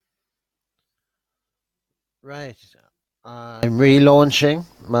Right. I'm relaunching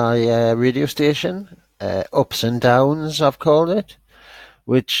my radio station, Ups and Downs, I've called it,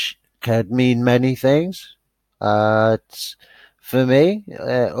 which could mean many things. For me,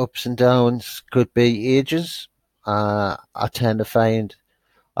 ups and downs could be ages. I tend to find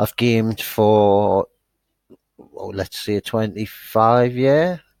I've gamed for, let's say, 25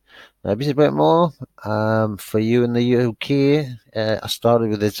 years, maybe a bit more. For you in the UK, I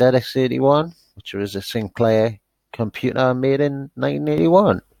started with the ZX81, which was a Sinclair computer made in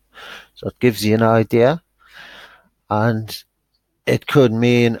 1981. So it gives you an idea. And it could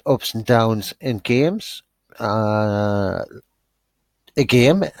mean ups and downs in games. Uh, a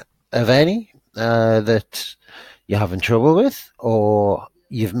game of any that you're having trouble with, or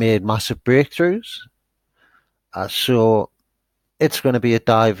you've made massive breakthroughs. So it's going to be a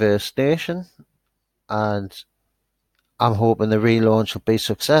diverse nation, and I'm hoping the relaunch will be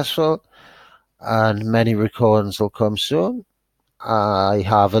successful and many recordings will come soon. I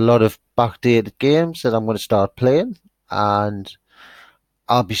have a lot of backdated games that I'm going to start playing, and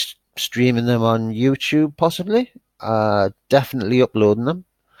I'll be streaming them on YouTube possibly. Definitely uploading them.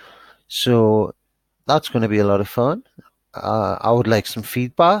 So that's going to be a lot of fun. I would like some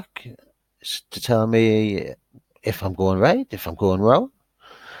feedback to tell me if I'm going right, if I'm going wrong,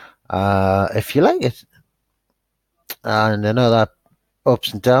 if you like it. And I know that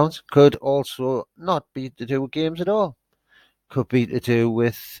ups and downs could also not be to do with games at all. Could be to do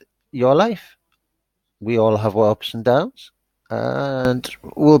with your life. We all have our ups and downs, and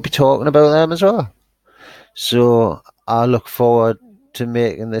we'll be talking about them as well. So I look forward to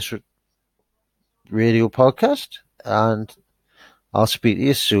making this radio podcast, and I'll speak to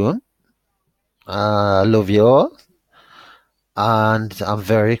you soon. I love you all, and I'm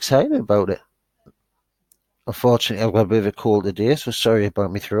very excited about it. Unfortunately, I've got a bit of a cold today, so sorry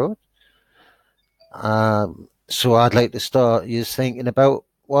about my throat. So I'd like to start you thinking about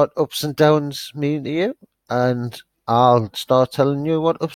what ups and downs mean to you, and I'll start telling you what ups